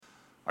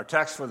Our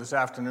text for this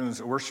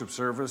afternoon's worship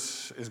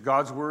service is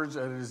God's words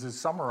as it is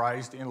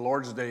summarized in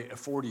Lord's Day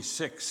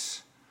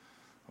 46.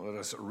 Let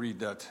us read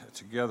that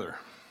together.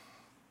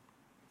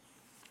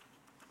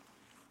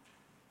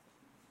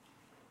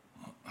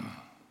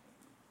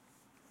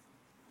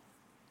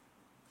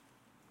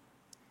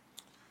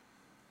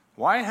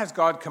 Why has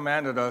God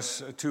commanded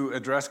us to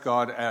address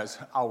God as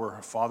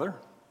our Father?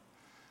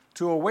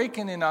 To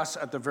awaken in us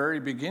at the very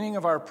beginning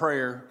of our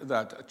prayer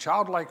that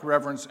childlike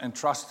reverence and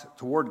trust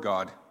toward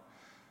God,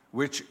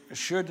 which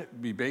should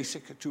be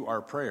basic to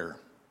our prayer.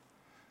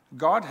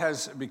 God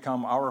has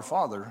become our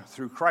Father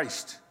through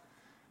Christ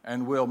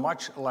and will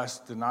much less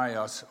deny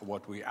us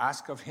what we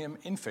ask of him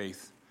in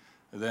faith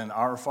than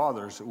our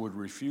fathers would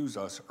refuse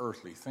us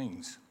earthly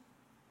things.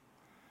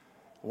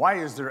 Why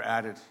is there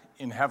added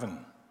in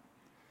heaven?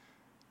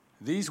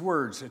 These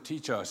words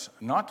teach us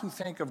not to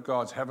think of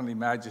God's heavenly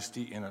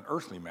majesty in an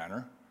earthly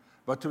manner,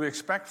 but to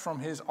expect from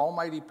his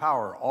almighty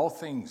power all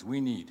things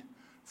we need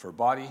for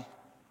body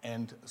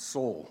and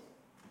soul.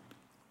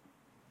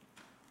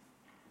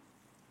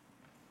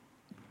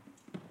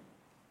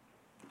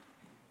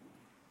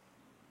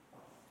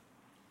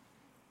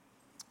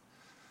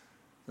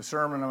 The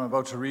sermon I'm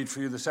about to read for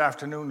you this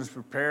afternoon is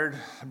prepared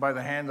by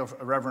the hand of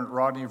Reverend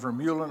Rodney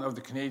Vermeulen of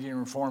the Canadian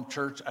Reformed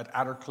Church at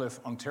Attercliffe,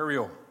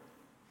 Ontario.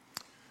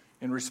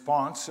 In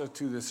response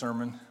to this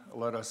sermon,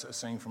 let us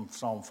sing from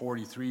Psalm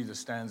 43, the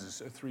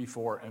stanzas 3,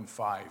 4, and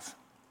 5.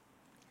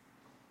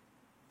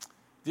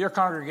 Dear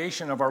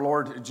congregation of our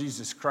Lord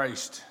Jesus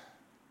Christ,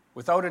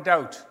 without a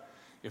doubt,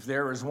 if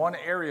there is one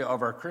area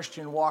of our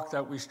Christian walk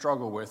that we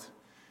struggle with,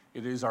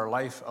 it is our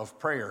life of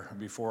prayer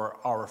before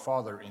our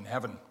Father in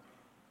heaven.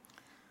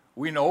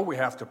 We know we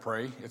have to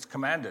pray. It's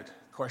commanded.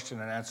 Question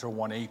and answer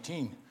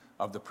 118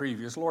 of the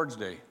previous Lord's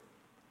Day.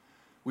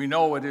 We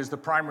know it is the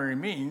primary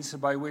means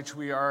by which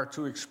we are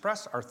to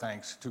express our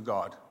thanks to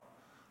God.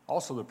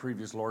 Also the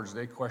previous Lord's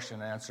Day, question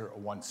and answer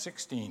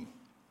 116.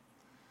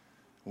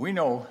 We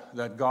know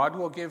that God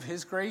will give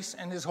his grace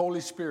and his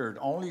Holy Spirit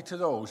only to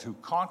those who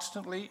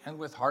constantly and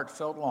with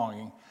heartfelt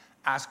longing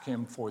ask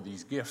him for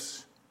these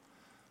gifts.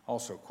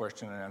 Also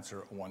question and answer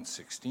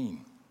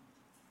 116.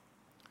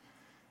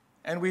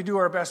 And we do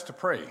our best to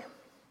pray.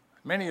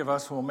 Many of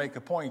us will make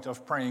a point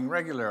of praying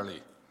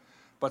regularly.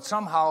 But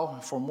somehow,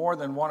 for more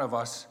than one of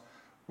us,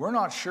 we're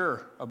not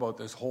sure about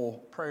this whole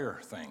prayer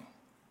thing.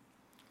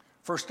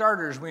 For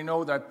starters, we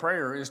know that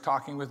prayer is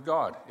talking with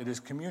God. It is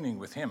communing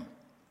with him.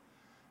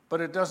 But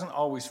it doesn't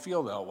always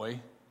feel that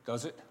way,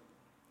 does it?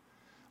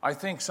 I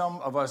think some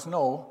of us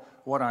know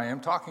what I am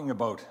talking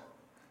about.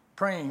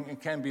 Praying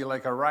can be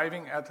like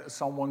arriving at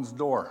someone's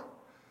door,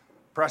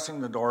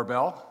 pressing the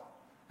doorbell,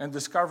 and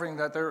discovering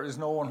that there is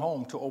no one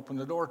home to open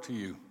the door to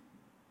you.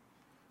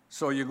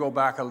 So you go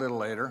back a little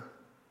later,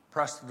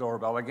 press the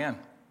doorbell again.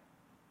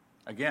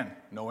 Again,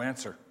 no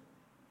answer.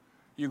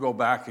 You go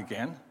back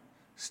again,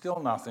 still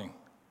nothing.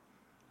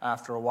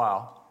 After a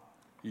while,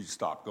 you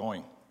stop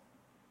going.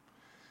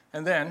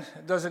 And then,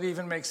 does it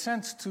even make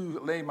sense to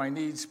lay my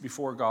needs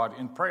before God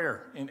in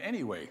prayer in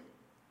any way?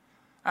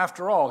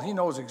 After all, he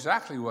knows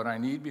exactly what I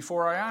need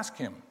before I ask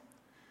him.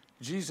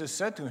 Jesus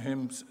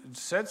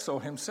said so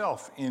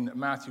himself in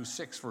Matthew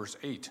 6, verse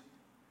 8.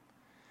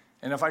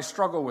 And if I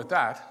struggle with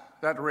that,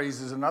 that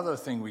raises another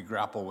thing we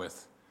grapple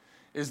with.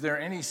 Is there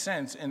any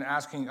sense in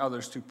asking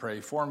others to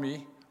pray for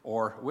me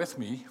or with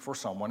me for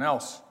someone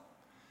else?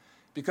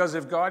 Because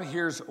if God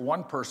hears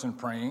one person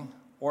praying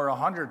or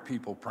 100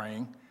 people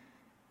praying,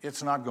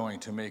 it's not going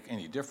to make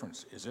any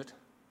difference, is it?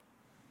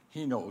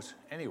 He knows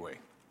anyway.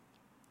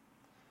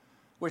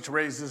 Which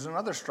raises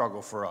another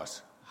struggle for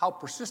us. How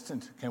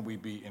persistent can we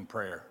be in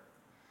prayer?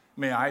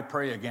 May I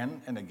pray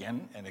again and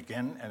again and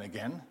again and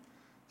again?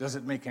 Does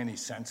it make any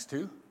sense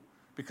to?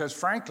 Because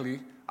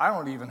frankly, I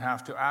don't even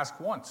have to ask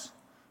once.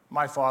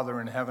 My Father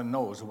in heaven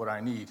knows what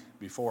I need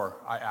before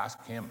I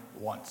ask him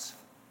once.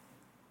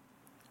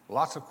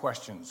 Lots of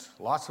questions,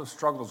 lots of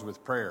struggles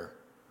with prayer.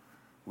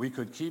 We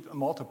could keep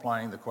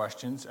multiplying the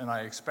questions, and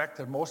I expect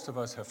that most of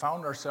us have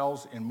found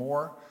ourselves in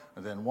more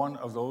than one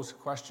of those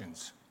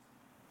questions.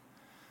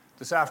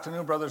 This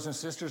afternoon, brothers and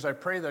sisters, I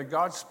pray that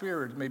God's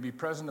Spirit may be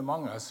present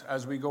among us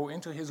as we go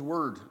into his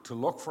word to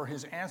look for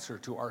his answer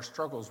to our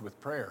struggles with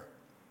prayer.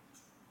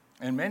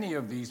 And many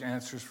of these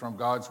answers from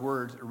God's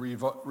word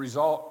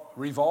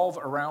revolve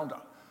around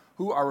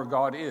who our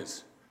God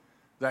is,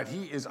 that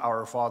he is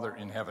our Father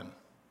in heaven.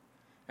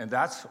 And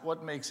that's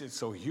what makes it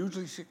so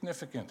hugely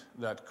significant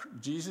that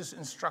Jesus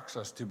instructs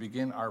us to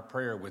begin our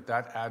prayer with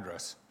that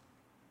address.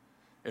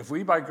 If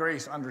we by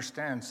grace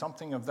understand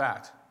something of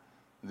that,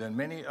 then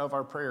many of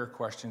our prayer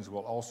questions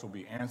will also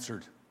be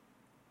answered.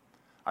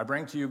 I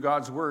bring to you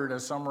God's word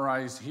as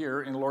summarized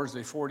here in Lord's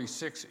Day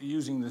 46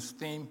 using this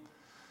theme.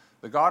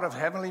 The God of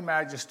heavenly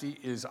majesty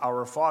is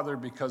our Father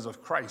because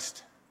of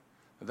Christ.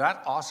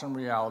 That awesome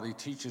reality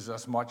teaches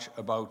us much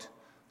about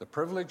the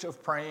privilege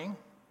of praying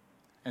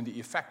and the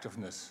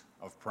effectiveness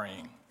of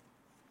praying.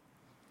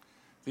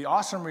 The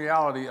awesome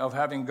reality of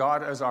having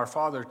God as our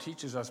Father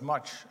teaches us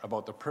much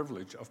about the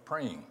privilege of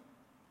praying.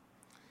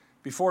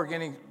 Before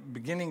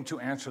beginning to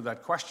answer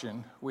that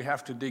question, we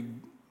have to dig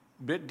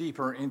a bit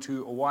deeper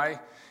into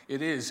why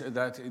it is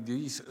that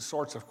these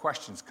sorts of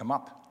questions come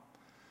up.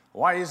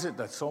 Why is it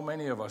that so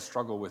many of us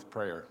struggle with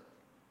prayer?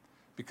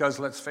 Because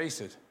let's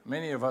face it,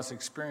 many of us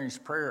experience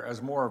prayer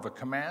as more of a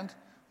command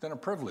than a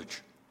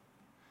privilege.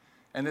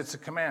 And it's a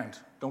command,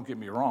 don't get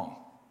me wrong.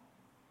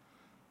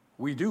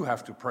 We do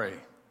have to pray.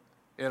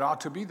 It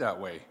ought to be that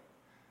way.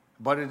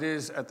 But it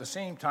is at the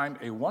same time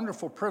a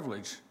wonderful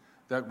privilege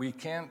that we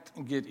can't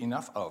get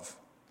enough of.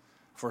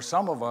 For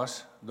some of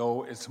us,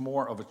 though, it's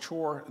more of a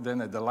chore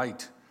than a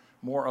delight,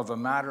 more of a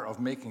matter of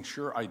making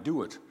sure I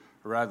do it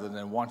rather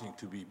than wanting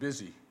to be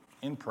busy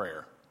in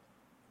prayer.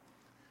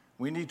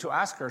 We need to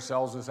ask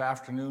ourselves this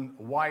afternoon,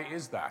 why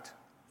is that?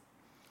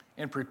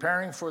 In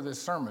preparing for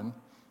this sermon,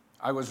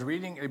 I was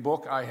reading a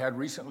book I had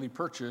recently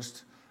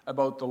purchased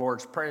about the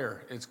Lord's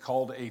Prayer. It's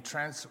called A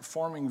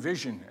Transforming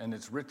Vision, and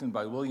it's written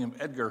by William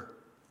Edgar.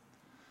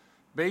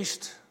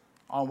 Based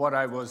on what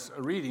I was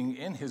reading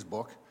in his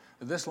book,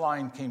 this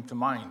line came to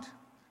mind,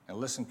 and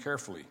listen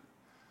carefully.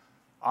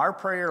 Our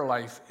prayer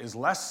life is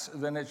less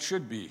than it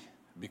should be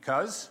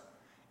because,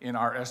 in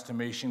our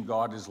estimation,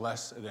 God is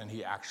less than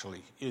he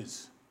actually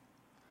is.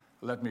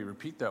 Let me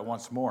repeat that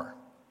once more.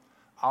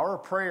 Our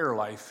prayer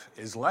life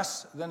is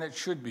less than it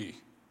should be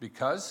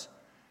because,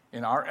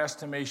 in our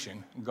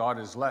estimation, God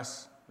is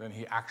less than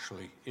he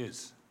actually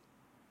is.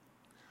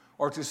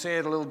 Or to say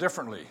it a little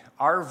differently,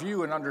 our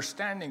view and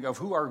understanding of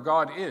who our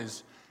God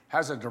is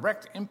has a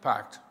direct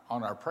impact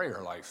on our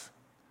prayer life.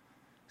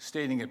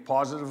 Stating it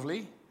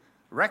positively,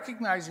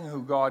 recognizing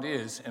who God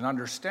is and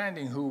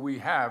understanding who we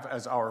have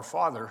as our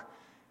Father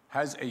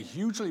has a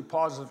hugely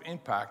positive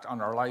impact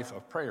on our life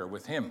of prayer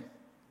with him.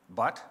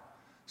 But,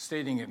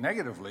 stating it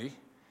negatively,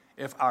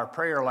 if our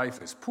prayer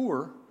life is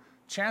poor,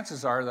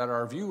 chances are that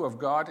our view of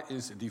God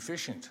is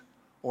deficient,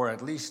 or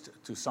at least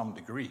to some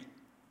degree.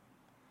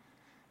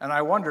 And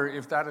I wonder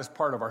if that is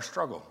part of our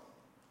struggle.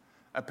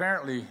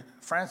 Apparently,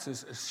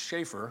 Francis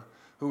Schaeffer,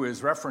 who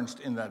is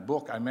referenced in that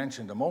book I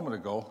mentioned a moment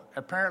ago,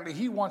 apparently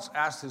he once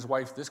asked his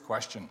wife this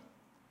question.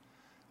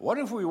 What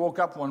if we woke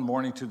up one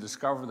morning to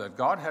discover that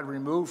God had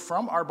removed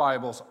from our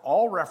Bibles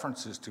all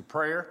references to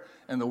prayer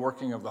and the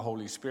working of the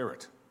Holy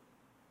Spirit?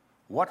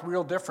 What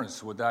real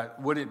difference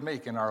would it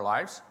make in our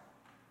lives?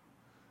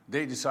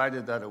 They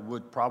decided that it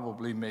would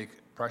probably make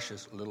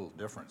precious little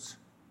difference.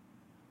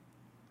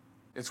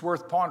 It's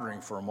worth pondering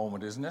for a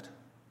moment, isn't it?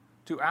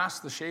 To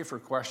ask the Schaeffer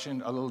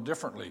question a little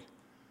differently.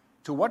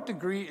 To what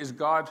degree is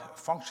God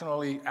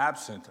functionally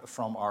absent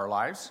from our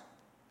lives?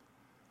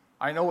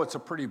 I know it's a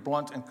pretty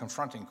blunt and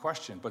confronting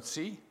question, but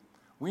see,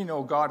 we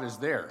know God is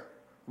there.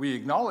 We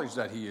acknowledge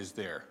that he is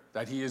there,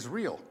 that he is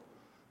real.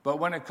 But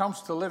when it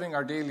comes to living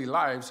our daily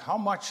lives, how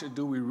much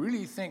do we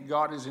really think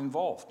God is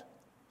involved?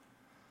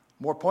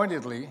 More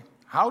pointedly,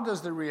 how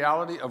does the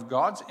reality of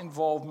God's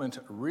involvement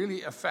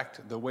really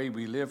affect the way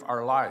we live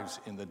our lives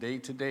in the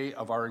day-to-day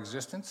of our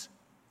existence?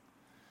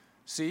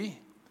 See,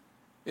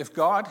 if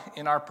God,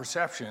 in our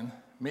perception,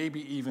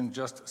 maybe even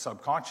just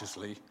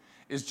subconsciously,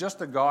 is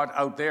just a God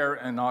out there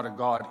and not a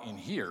God in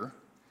here,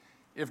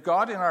 if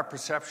God in our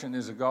perception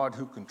is a God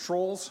who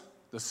controls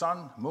the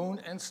sun, moon,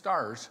 and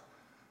stars,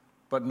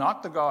 but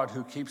not the God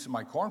who keeps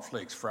my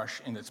cornflakes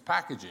fresh in its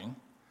packaging,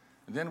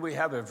 then we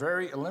have a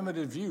very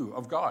limited view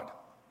of God.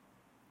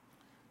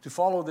 To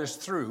follow this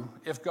through,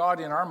 if God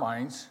in our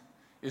minds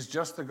is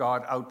just the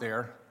God out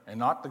there and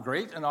not the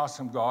great and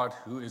awesome God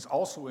who is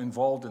also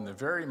involved in the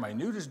very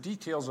minutest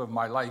details of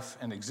my life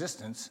and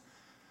existence,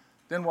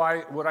 then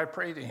why would I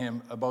pray to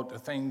him about the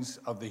things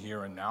of the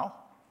here and now,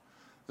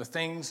 the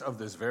things of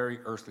this very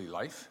earthly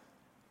life?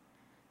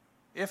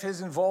 If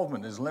his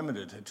involvement is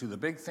limited to the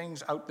big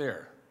things out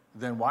there,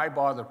 then why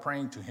bother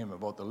praying to him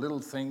about the little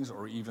things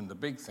or even the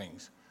big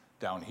things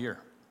down here?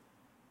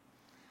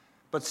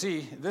 But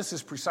see, this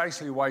is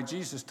precisely why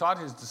Jesus taught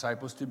his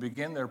disciples to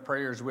begin their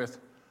prayers with,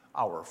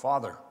 Our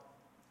Father.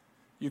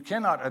 You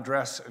cannot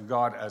address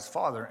God as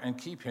Father and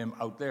keep him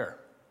out there.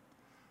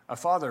 A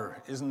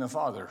father isn't a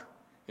father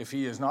if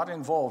he is not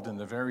involved in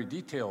the very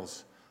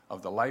details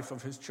of the life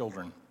of his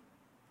children.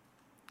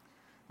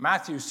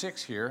 Matthew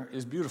 6 here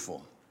is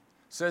beautiful.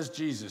 Says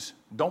Jesus,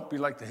 don't be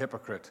like the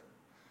hypocrite.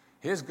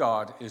 His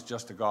God is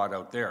just a God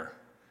out there.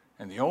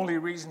 And the only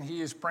reason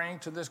he is praying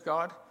to this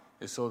God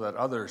is so that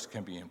others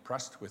can be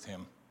impressed with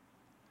him.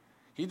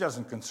 He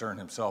doesn't concern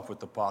himself with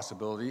the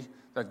possibility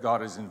that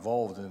God is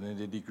involved in the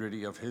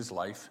nitty-gritty of his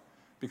life,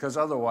 because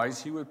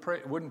otherwise he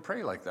wouldn't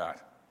pray like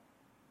that.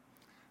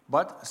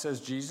 But, says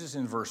Jesus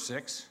in verse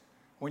 6,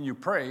 when you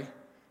pray,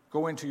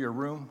 go into your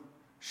room,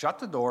 shut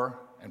the door,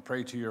 and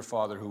pray to your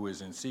Father who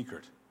is in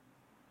secret.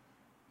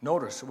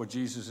 Notice what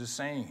Jesus is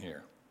saying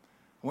here.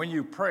 When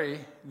you pray,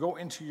 go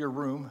into your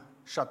room,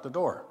 shut the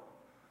door.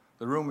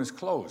 The room is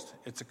closed.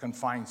 It's a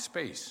confined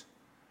space.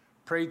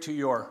 Pray to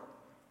your,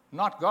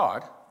 not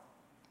God,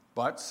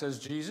 but, says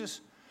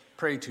Jesus,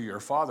 pray to your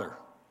Father.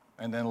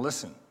 And then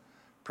listen.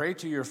 Pray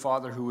to your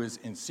Father who is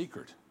in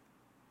secret.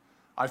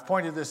 I've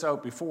pointed this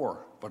out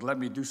before, but let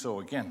me do so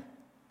again.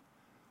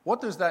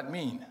 What does that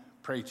mean?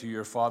 pray to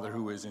your Father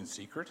who is in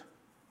secret.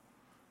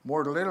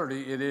 More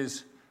literally, it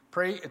is,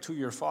 pray to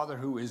your Father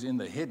who is in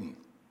the hidden.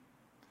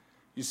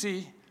 You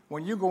see,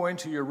 when you go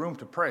into your room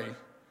to pray,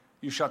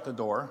 you shut the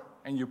door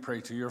and you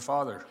pray to your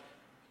Father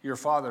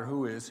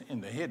who is in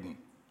the hidden,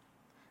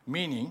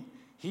 meaning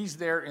he's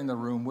there in the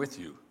room with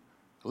you,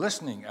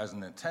 listening as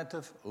an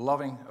attentive,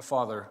 loving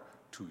Father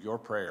to your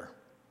prayer.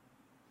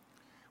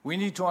 We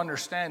need to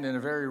understand in a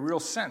very real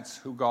sense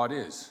who God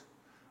is.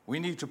 We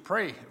need to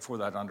pray for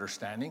that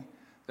understanding,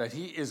 that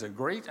he is a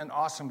great and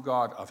awesome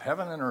God of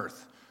heaven and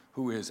earth,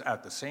 who is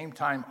at the same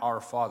time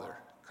our Father,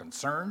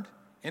 concerned,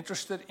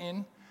 interested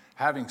in,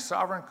 having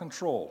sovereign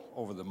control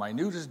over the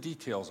minutest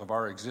details of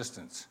our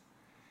existence.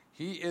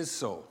 He is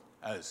so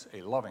as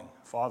a loving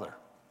Father.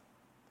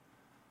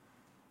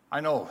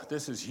 I know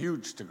this is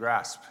huge to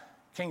grasp.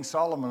 King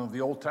Solomon of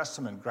the Old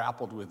Testament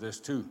grappled with this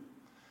too.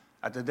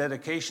 At the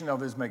dedication of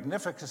his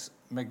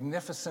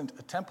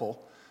magnificent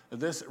temple,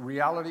 this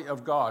reality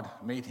of God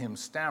made him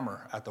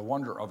stammer at the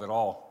wonder of it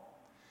all.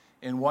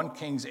 In 1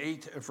 Kings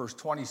 8, verse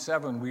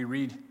 27, we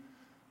read,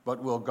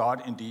 "But will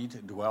God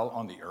indeed dwell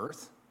on the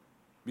earth?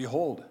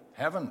 Behold,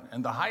 heaven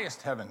and the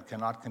highest heaven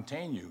cannot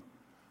contain you.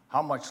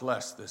 How much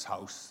less this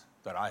house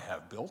that I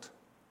have built?"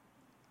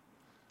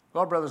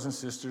 Well, brothers and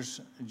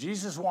sisters,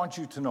 Jesus wants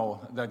you to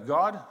know that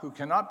God, who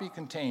cannot be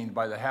contained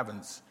by the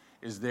heavens,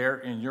 is there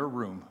in your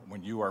room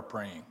when you are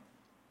praying.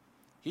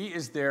 He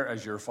is there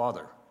as your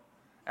Father.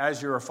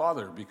 As your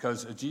Father,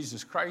 because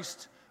Jesus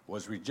Christ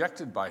was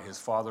rejected by his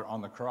Father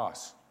on the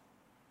cross.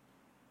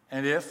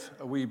 And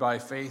if we by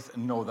faith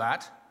know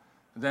that,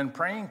 then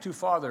praying to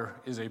Father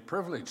is a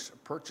privilege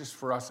purchased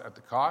for us at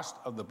the cost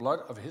of the blood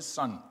of his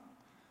Son.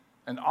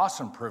 An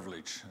awesome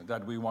privilege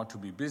that we want to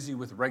be busy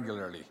with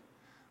regularly.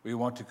 We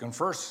want to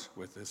converse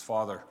with this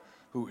Father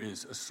who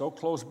is so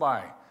close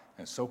by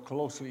and so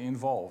closely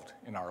involved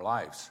in our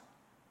lives.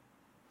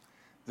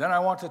 Then I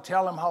want to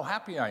tell him how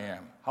happy I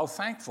am, how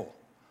thankful.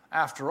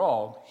 After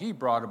all, he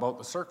brought about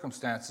the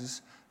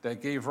circumstances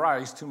that gave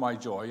rise to my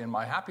joy and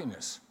my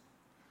happiness.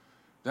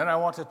 Then I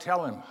want to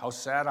tell him how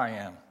sad I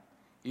am,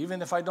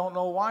 even if I don't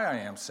know why I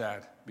am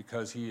sad,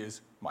 because he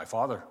is my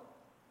Father.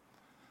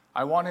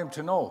 I want him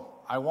to know.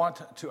 I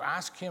want to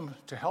ask him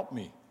to help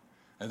me.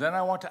 And then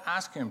I want to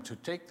ask him to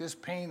take this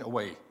pain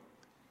away.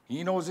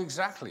 He knows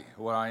exactly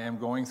what I am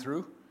going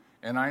through,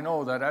 and I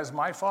know that as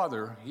my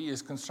Father, he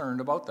is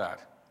concerned about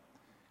that.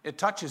 It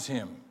touches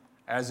him,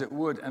 as it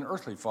would an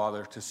earthly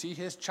father, to see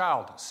his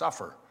child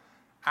suffer.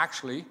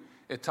 Actually,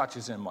 it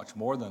touches him much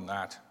more than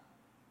that.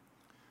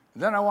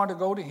 Then I want to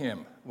go to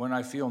him when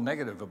I feel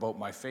negative about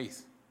my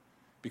faith,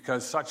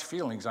 because such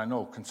feelings I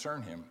know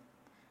concern him.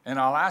 And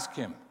I'll ask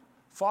him,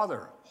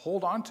 "Father,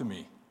 hold on to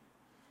me."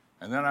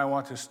 And then I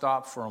want to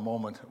stop for a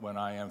moment when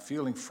I am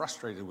feeling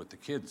frustrated with the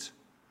kids.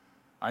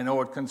 I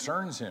know it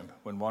concerns him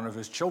when one of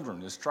his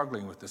children is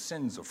struggling with the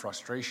sins of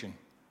frustration.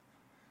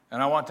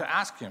 And I want to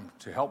ask him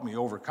to help me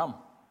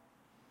overcome.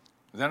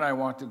 Then I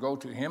want to go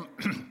to him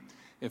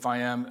if I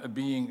am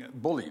being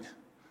bullied,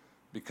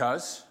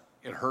 because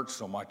it hurts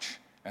so much,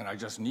 and I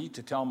just need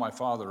to tell my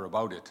Father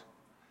about it.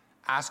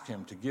 Ask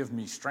him to give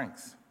me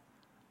strength.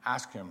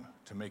 Ask him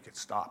to make it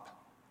stop.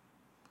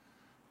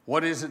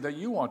 What is it that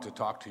you want to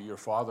talk to your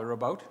Father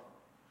about?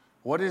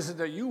 What is it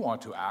that you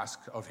want to ask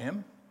of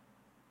him?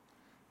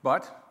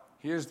 But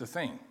here's the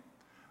thing.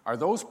 Are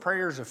those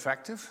prayers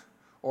effective,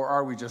 or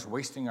are we just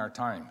wasting our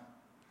time?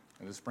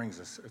 And this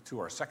brings us to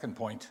our second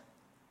point.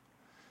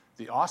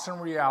 The awesome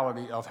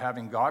reality of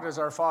having God as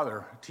our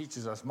Father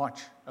teaches us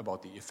much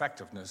about the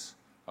effectiveness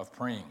of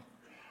praying.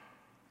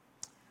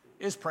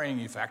 Is praying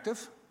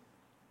effective?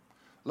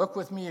 Look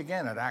with me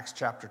again at Acts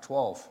chapter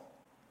 12.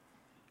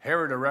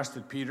 Herod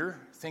arrested Peter,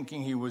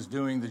 thinking he was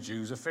doing the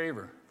Jews a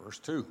favor. Verse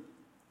 2.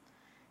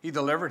 He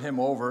delivered him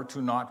over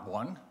to not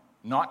one,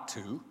 not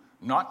two,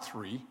 not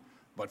three,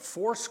 but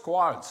 4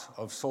 squads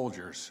of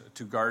soldiers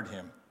to guard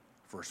him.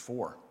 Verse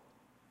 4.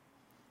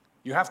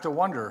 You have to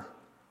wonder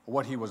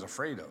what he was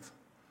afraid of.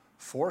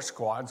 4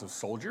 squads of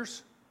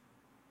soldiers?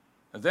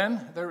 And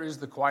then there is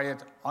the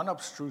quiet,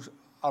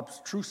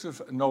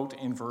 unobtrusive note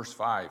in verse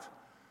 5.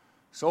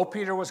 So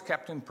Peter was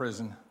kept in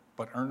prison,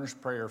 but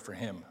earnest prayer for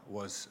him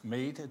was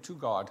made to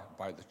God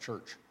by the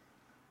church.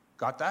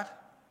 Got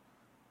that?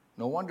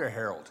 No wonder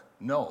Herod.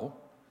 No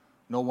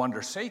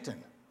wonder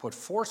Satan put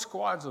 4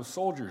 squads of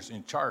soldiers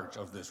in charge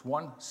of this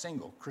one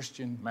single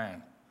Christian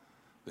man.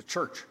 The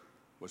church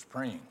was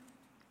praying.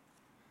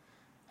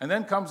 And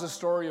then comes the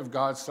story of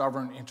God's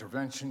sovereign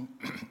intervention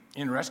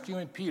in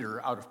rescuing Peter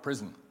out of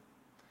prison.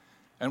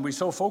 And we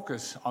so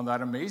focus on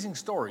that amazing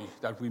story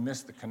that we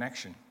miss the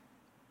connection.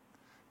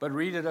 But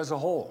read it as a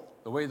whole,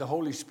 the way the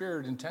Holy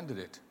Spirit intended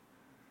it.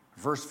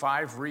 Verse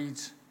 5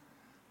 reads,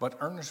 but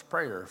earnest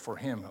prayer for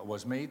him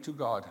was made to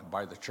God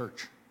by the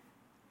church.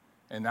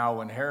 And now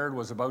when Herod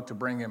was about to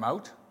bring him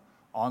out,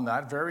 on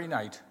that very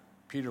night,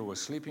 Peter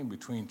was sleeping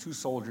between 2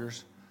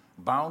 soldiers,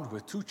 bound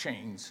with 2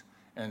 chains,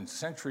 and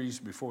sentries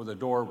before the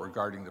door were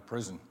guarding the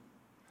prison.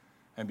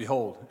 And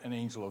behold, an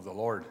angel of the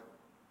Lord.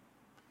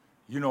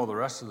 You know the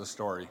rest of the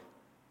story.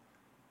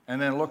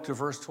 And then look to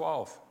verse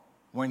 12.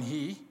 When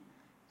he,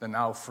 the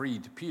now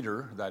freed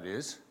Peter, that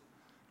is,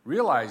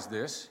 realized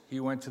this, he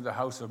went to the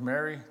house of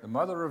Mary, the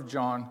mother of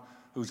John,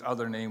 whose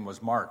other name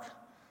was Mark,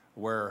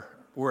 where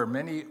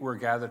many were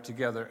gathered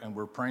together and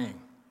were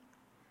praying.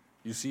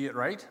 You see it,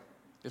 right?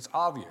 It's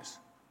obvious.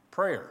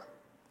 Prayer.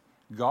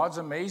 God's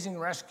amazing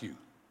rescue.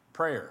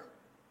 Prayer.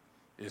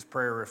 Is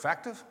prayer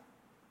effective?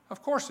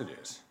 Of course it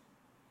is.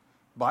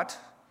 But,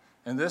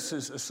 and this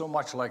is so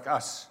much like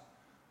us,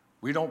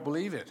 we don't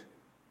believe it.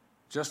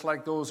 Just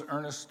like those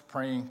earnest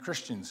praying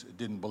Christians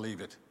didn't believe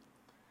it.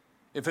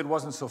 If it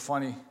wasn't so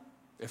funny,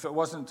 if it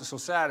wasn't so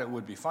sad, it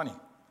would be funny.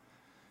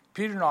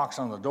 Peter knocks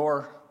on the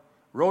door.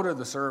 Rhoda,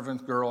 the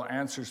servant girl,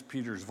 answers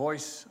Peter's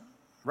voice,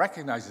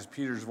 recognizes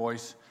Peter's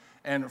voice,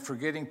 and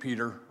forgetting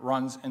Peter,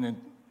 runs and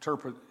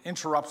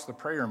interrupts the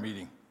prayer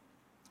meeting.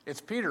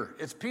 It's Peter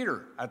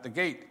at the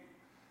gate.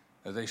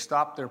 They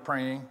stop their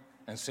praying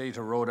and say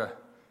to Rhoda,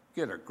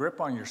 "Get a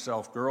grip on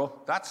yourself,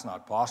 girl. That's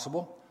not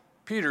possible.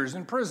 Peter's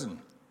in prison."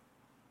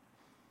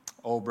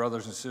 Oh,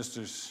 brothers and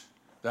sisters,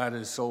 that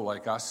is so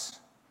like us.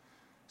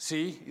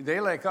 See, they,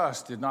 like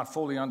us, did not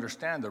fully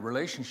understand the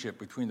relationship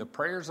between the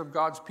prayers of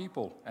God's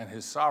people and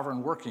his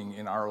sovereign working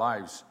in our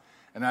lives.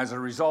 And as a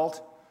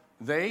result,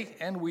 they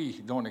and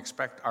we don't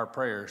expect our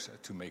prayers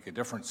to make a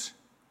difference.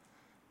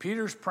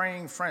 Peter's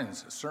praying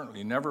friends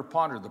certainly never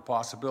pondered the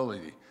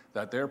possibility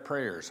that their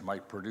prayers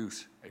might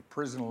produce a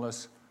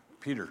prisonless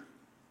Peter.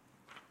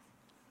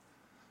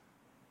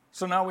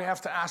 So now we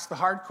have to ask the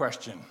hard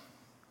question.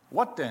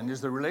 What then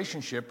is the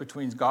relationship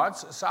between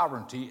God's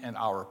sovereignty and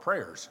our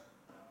prayers?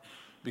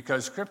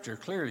 Because Scripture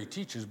clearly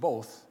teaches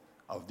both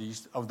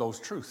of those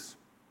truths.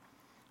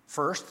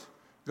 First,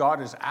 God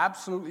is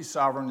absolutely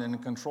sovereign and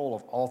in control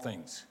of all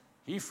things.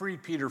 He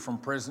freed Peter from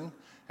prison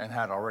and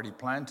had already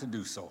planned to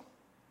do so.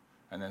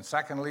 And then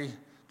secondly,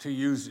 to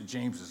use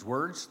James's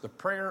words, the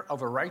prayer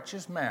of a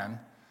righteous man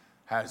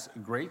has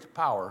great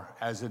power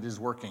as it is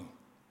working.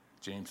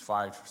 James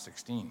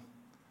 5:16.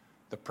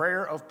 The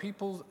prayer of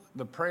Peter's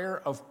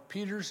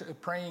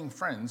praying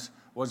friends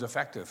was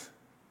effective.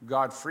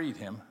 God freed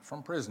him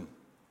from prison.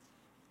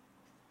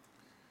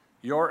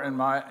 Your and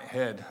my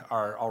head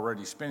are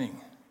already spinning.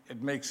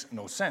 It makes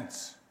no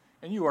sense.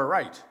 And you are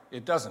right,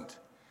 it doesn't.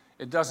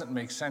 It doesn't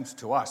make sense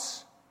to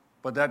us,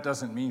 but that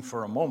doesn't mean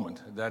for a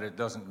moment that it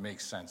doesn't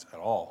make sense at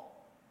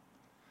all.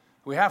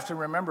 We have to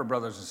remember,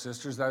 brothers and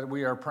sisters, that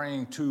we are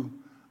praying to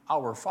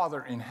our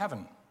Father in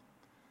heaven.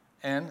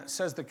 And,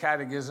 says the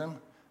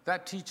Catechism,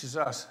 that teaches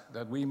us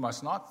that we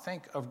must not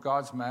think of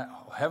God's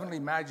heavenly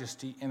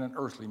majesty in an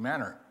earthly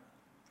manner.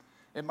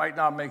 It might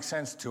not make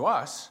sense to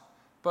us,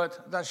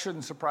 but that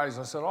shouldn't surprise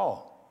us at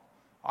all.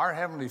 Our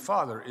Heavenly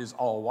Father is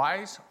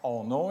all-wise,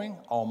 all-knowing,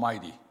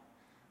 almighty.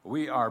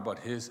 We are but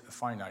his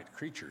finite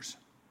creatures.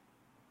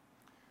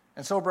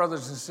 And so,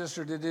 brothers and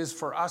sisters, it is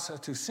for us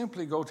to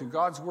simply go to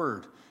God's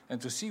Word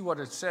and to see what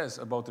it says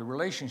about the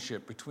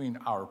relationship between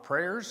our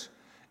prayers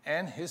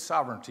and his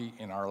sovereignty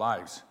in our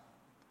lives.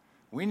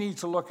 We need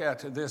to look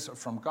at this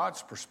from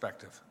God's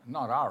perspective,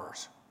 not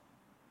ours.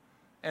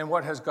 And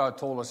what has God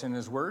told us in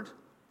his Word?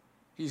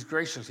 He's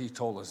graciously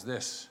told us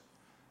this.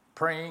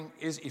 Praying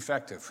is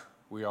effective.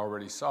 We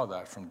already saw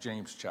that from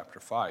James chapter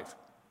 5.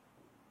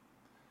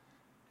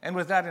 And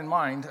with that in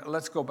mind,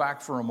 let's go back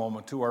for a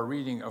moment to our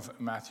reading of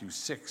Matthew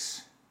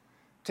 6.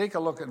 Take a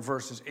look at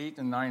verses 8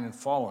 and 9 and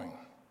following.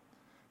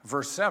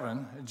 Verse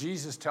 7,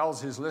 Jesus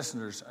tells his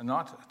listeners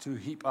not to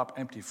heap up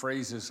empty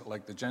phrases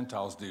like the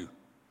Gentiles do.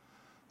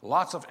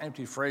 Lots of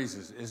empty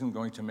phrases isn't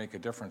going to make a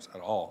difference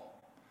at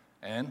all.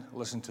 And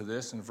listen to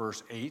this in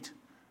verse 8,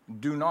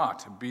 do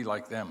not be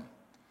like them.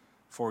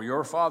 For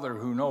your Father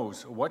who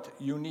knows what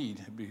you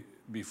need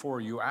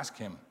before you ask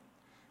him.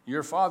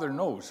 Your Father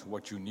knows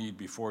what you need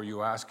before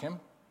you ask him.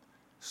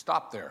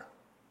 Stop there.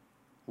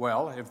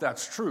 Well, if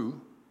that's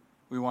true,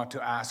 we want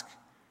to ask,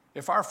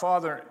 if our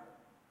Father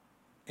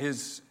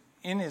is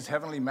in his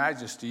heavenly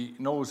majesty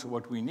knows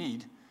what we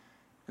need,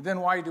 then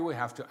why do we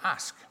have to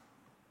ask?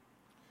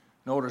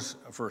 Notice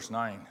verse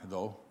 9,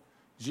 though.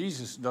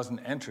 Jesus doesn't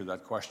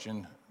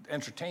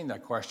entertain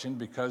that question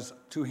because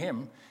to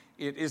him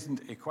it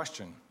isn't a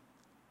question.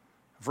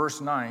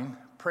 Verse 9,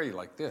 pray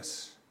like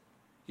this.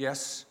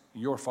 Yes,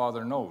 your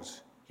Father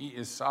knows. He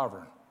is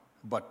sovereign.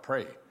 But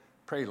pray.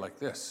 Pray like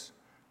this.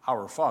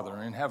 Our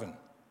Father in heaven.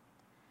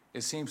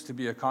 It seems to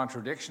be a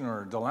contradiction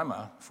or a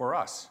dilemma for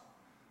us.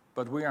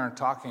 But we are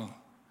talking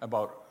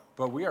about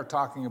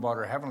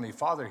our Heavenly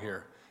Father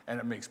here, and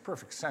it makes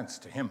perfect sense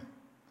to him.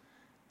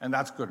 And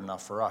that's good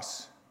enough for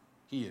us.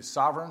 He is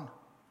sovereign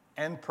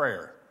and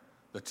prayer.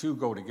 The two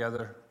go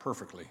together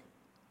perfectly.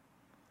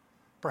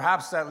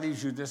 Perhaps that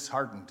leaves you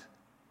disheartened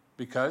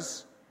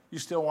because you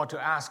still want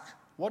to ask,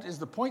 what is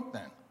the point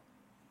then?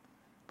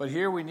 But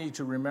here we need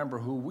to remember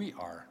who we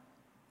are.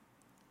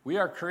 We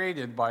are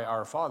created by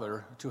our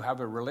Father to have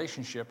a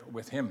relationship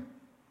with him.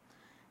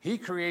 He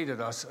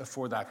created us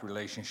for that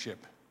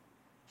relationship.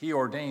 He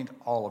ordained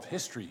all of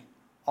history,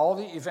 all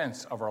the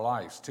events of our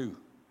lives too.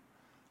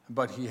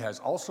 But he has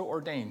also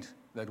ordained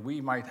that we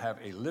might have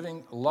a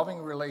living, loving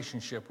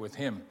relationship with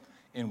him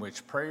in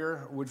which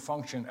prayer would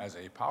function as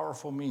a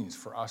powerful means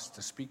for us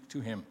to speak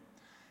to him,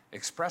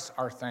 express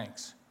our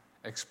thanks,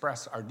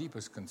 express our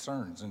deepest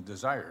concerns and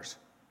desires.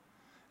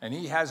 And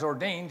he has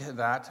ordained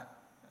that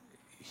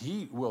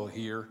he will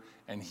hear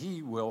and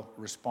he will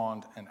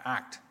respond and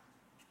act.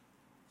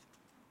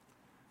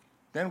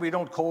 Then we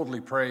don't coldly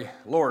pray,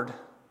 Lord,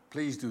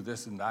 please do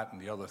this and that and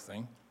the other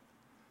thing,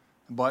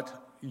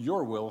 but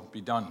your will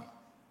be done.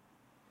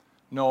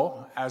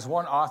 No, as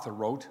one author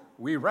wrote,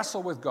 we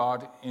wrestle with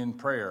God in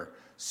prayer,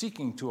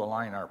 seeking to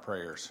align our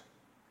prayers,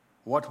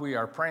 what we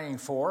are praying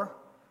for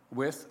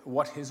with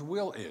what his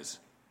will is.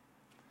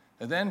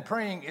 And then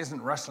praying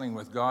isn't wrestling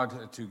with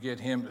God to get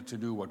him to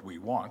do what we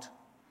want.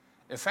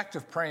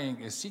 Effective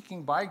praying is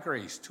seeking by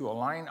grace to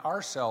align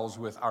ourselves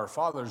with our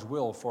Father's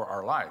will for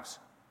our lives.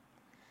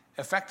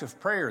 Effective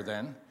prayer,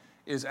 then,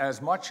 is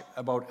as much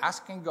about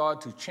asking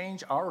God to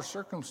change our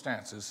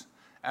circumstances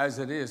as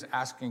it is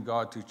asking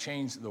God to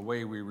change the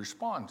way we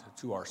respond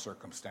to our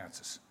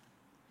circumstances.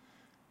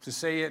 To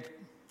say it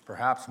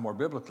perhaps more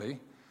biblically,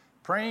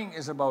 praying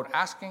is about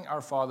asking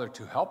our Father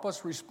to help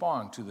us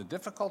respond to the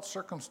difficult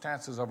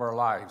circumstances of our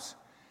lives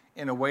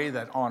in a way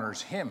that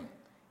honors him,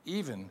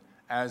 even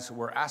as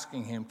we're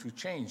asking him to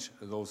change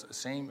those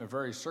same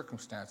very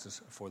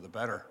circumstances for the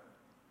better.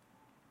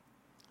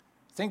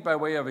 Think by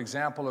way of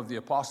example of the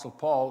Apostle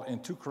Paul in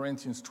 2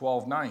 Corinthians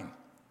 12:9.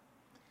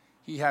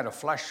 He had a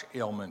flesh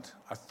ailment,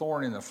 a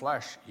thorn in the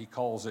flesh, he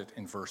calls it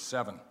in verse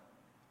 7.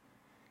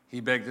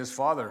 He begged his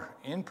Father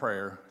in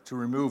prayer to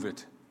remove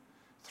it.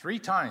 3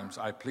 times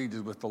I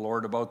pleaded with the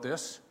Lord about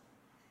this,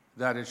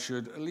 that it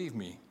should leave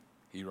me,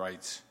 he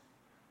writes.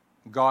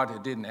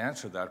 God didn't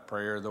answer that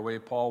prayer the way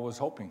Paul was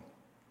hoping.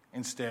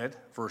 Instead,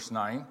 verse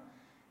 9,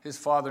 his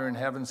Father in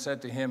heaven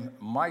said to him,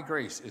 my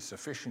grace is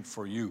sufficient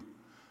for you,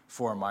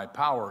 for my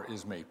power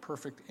is made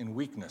perfect in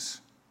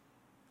weakness.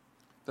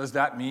 Does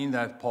that mean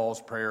that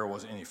Paul's prayer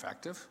was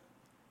ineffective?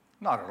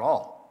 Not at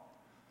all.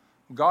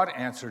 God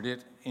answered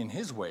it in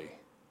his way.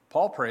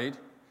 Paul prayed,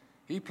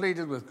 he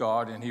pleaded with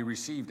God, and he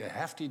received a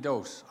hefty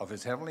dose of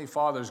his heavenly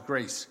Father's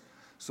grace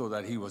so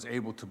that he was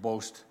able to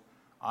boast,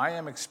 I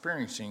am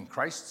experiencing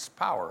Christ's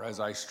power as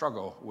I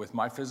struggle with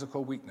my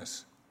physical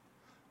weakness.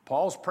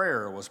 Paul's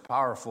prayer was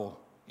powerful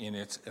in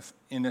its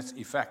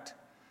effect.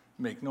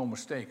 Make no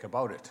mistake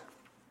about it.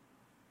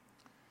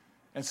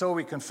 And so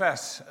we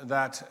confess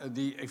that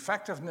the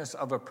effectiveness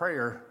of a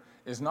prayer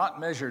is not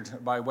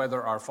measured by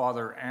whether our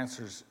Father's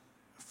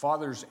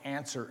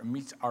answer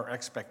meets our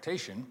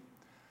expectation.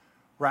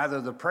 Rather,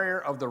 the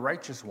prayer of the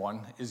righteous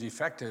one is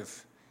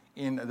effective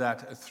in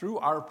that through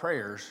our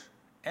prayers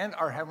and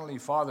our Heavenly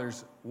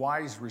Father's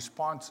wise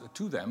response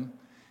to them,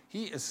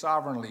 he is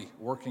sovereignly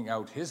working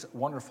out his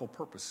wonderful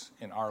purpose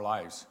in our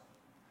lives.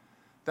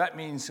 That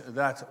means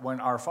that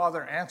when our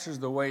Father answers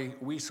the way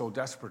we so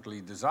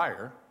desperately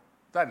desire,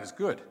 that is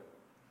good,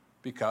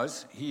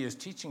 because he is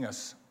teaching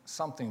us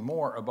something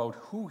more about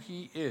who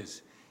he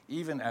is,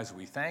 even as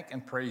we thank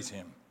and praise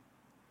him.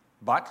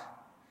 But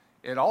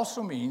it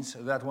also means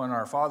that when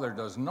our Father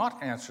does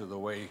not answer the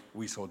way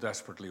we so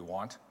desperately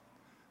want,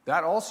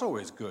 that also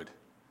is good,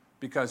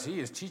 because he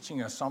is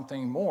teaching us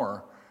something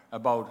more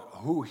about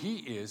who he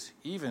is,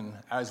 even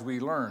as we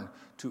learn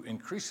to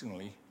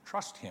increasingly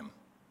trust him.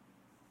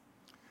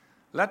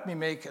 Let me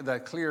make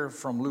that clear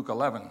from Luke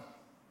 11.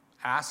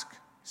 Ask,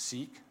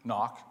 seek,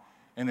 knock,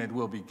 and it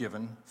will be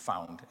given,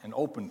 found, and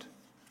opened.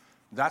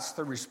 That's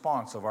the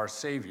response of our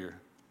Savior.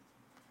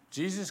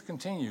 Jesus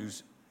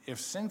continues,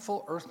 if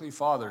sinful earthly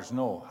fathers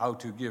know how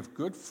to give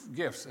good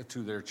gifts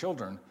to their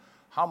children,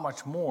 how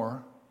much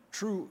more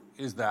true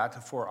is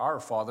that for our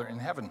Father in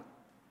heaven?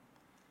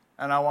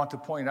 And I want to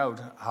point out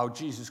how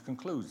Jesus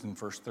concludes in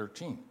verse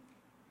 13.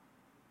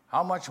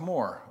 How much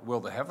more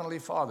will the Heavenly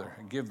Father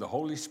give the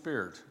Holy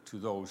Spirit to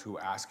those who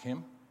ask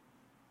him?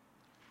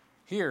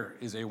 Here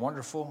is a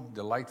wonderful,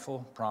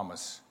 delightful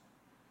promise.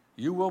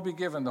 You will be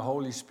given the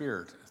Holy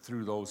Spirit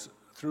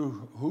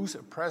through whose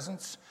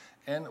presence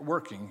and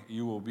working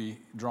you will be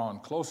drawn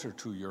closer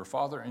to your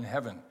Father in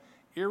heaven,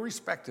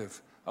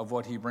 irrespective of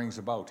what he brings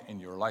about in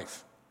your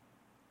life.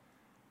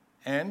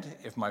 And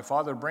if my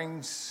Father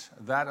brings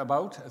that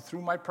about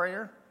through my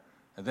prayer,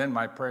 then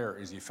my prayer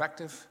is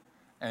effective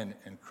and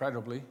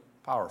incredibly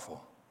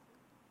powerful.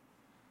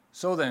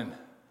 So then,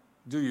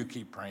 do you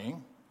keep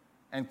praying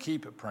and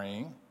keep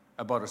praying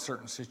about a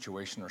certain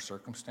situation or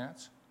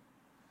circumstance?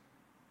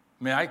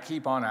 May I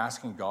keep on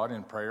asking God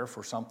in prayer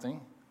for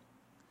something?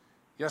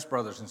 Yes,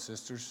 brothers and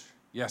sisters,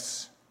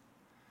 yes.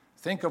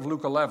 Think of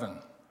Luke 11.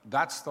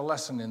 That's the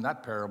lesson in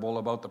that parable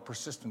about the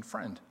persistent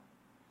friend.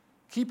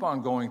 Keep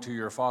on going to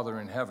your Father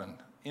in heaven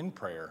in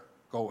prayer.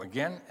 Go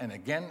again and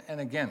again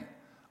and again,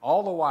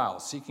 all the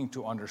while seeking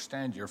to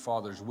understand your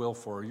Father's will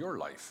for your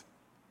life.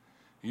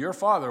 Your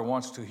Father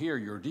wants to hear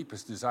your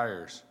deepest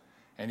desires,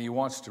 and he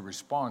wants to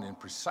respond in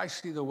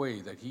precisely the way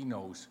that he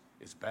knows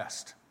is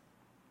best.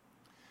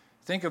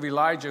 Think of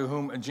Elijah,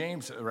 whom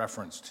James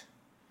referenced.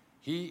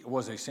 He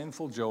was a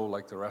sinful Joe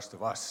like the rest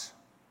of us.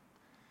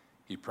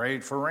 He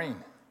prayed for rain,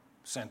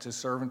 sent his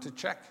servant to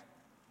check,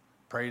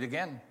 prayed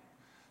again,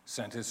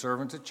 sent his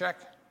servant to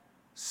check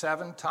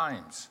 7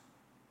 times.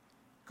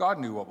 God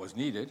knew what was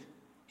needed.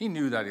 He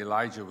knew that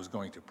Elijah was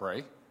going to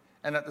pray.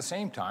 And at the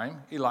same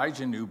time,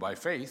 Elijah knew by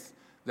faith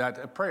that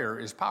a prayer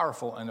is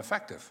powerful and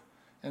effective.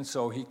 And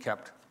so he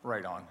kept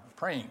right on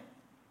praying.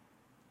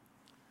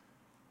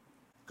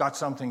 Got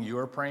something you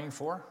are praying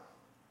for?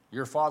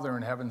 Your Father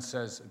in heaven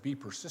says, be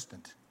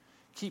persistent.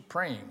 Keep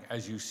praying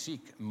as you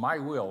seek my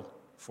will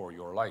for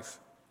your life.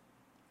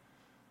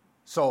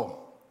 So,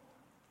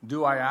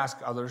 do I ask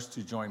others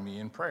to join me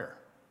in prayer?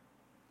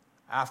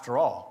 After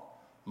all,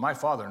 my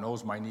Father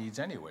knows my needs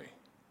anyway.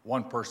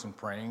 One person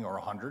praying or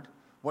 100,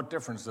 what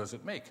difference does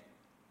it make?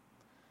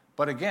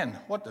 But again,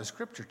 what does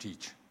Scripture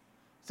teach?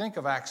 Think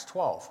of Acts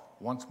 12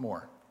 once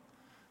more.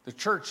 The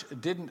church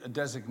didn't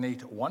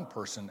designate one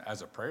person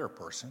as a prayer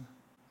person.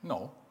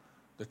 No,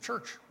 the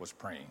church was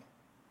praying.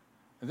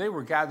 They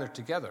were gathered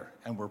together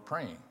and were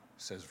praying,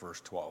 says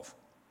verse 12.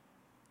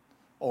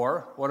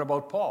 Or what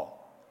about Paul?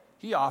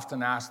 He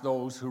often asked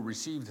those who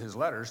received his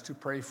letters to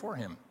pray for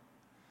him.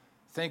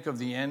 Think of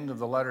the end of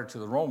the letter to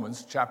the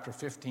Romans, chapter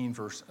 15,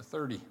 verse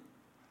 30.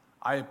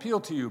 I appeal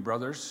to you,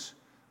 brothers,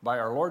 by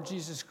our Lord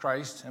Jesus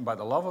Christ and by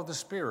the love of the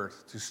Spirit,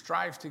 to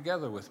strive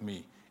together with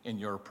me in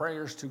your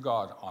prayers to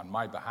God on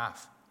my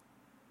behalf.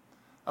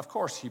 Of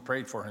course, he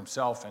prayed for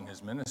himself and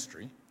his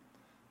ministry,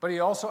 but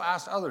he also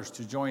asked others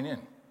to join in.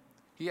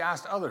 He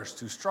asked others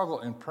to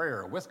struggle in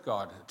prayer with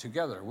God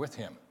together with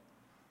him.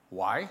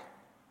 Why?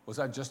 Was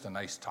that just a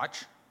nice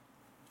touch?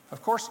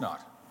 Of course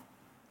not.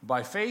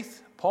 By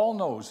faith, Paul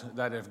knows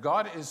that if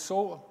God has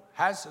so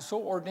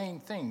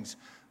ordained things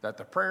that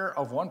the prayer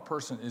of one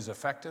person is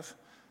effective,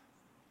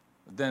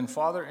 then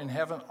Father in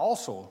heaven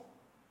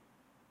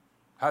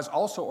has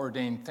also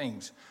ordained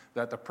things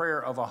that the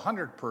prayer of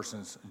 100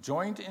 persons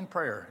joined in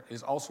prayer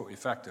is also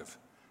effective,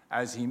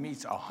 as he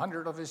meets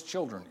 100 of his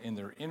children in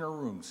their inner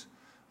rooms,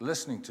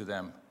 listening to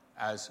them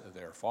as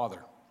their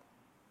Father.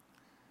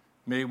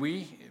 May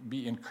we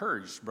be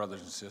encouraged,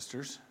 brothers and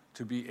sisters,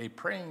 to be a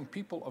praying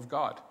people of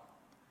God.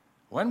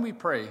 When we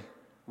pray,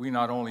 we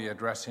not only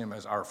address him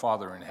as our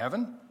Father in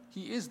heaven,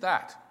 he is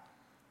that,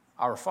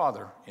 our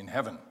Father in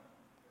heaven.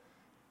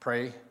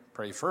 Pray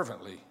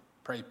fervently,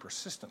 pray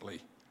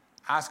persistently.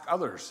 Ask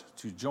others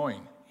to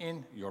join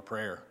in your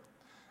prayer,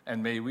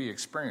 and may we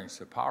experience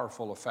the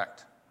powerful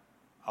effect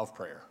of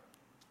prayer.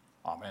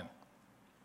 Amen.